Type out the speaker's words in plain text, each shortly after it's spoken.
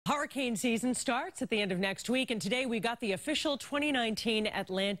Hurricane season starts at the end of next week, and today we got the official 2019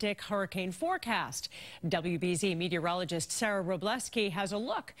 Atlantic hurricane forecast. WBZ meteorologist Wroblewski has a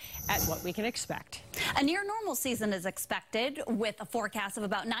look at what we can expect. A near normal season is expected, with a forecast of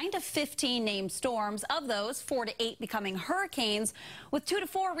about 9 to 15 named storms. Of those, 4 to 8 becoming hurricanes, with 2 to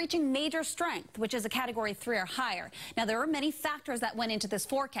 4 reaching major strength, which is a Category 3 or higher. Now, there are many factors that went into this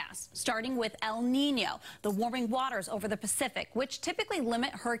forecast, starting with El Nino, the warming waters over the Pacific, which typically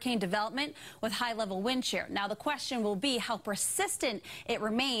limit hurricane development with high-level wind shear. Now, the question will be how persistent it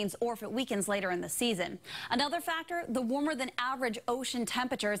remains or if it weakens later in the season. Another factor, the warmer-than-average ocean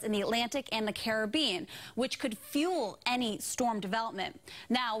temperatures in the Atlantic and the Caribbean, which could fuel any storm development.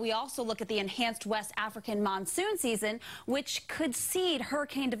 Now, we also look at the enhanced West African monsoon season, which could seed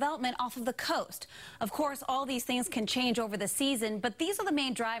hurricane development off of the coast. Of course, all these things can change over the season, but these are the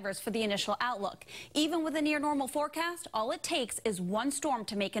main drivers for the initial outlook. Even with a near-normal forecast, all it takes is one storm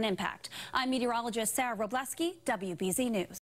to make an impact. I'm meteorologist Wroblewski, WBZ News.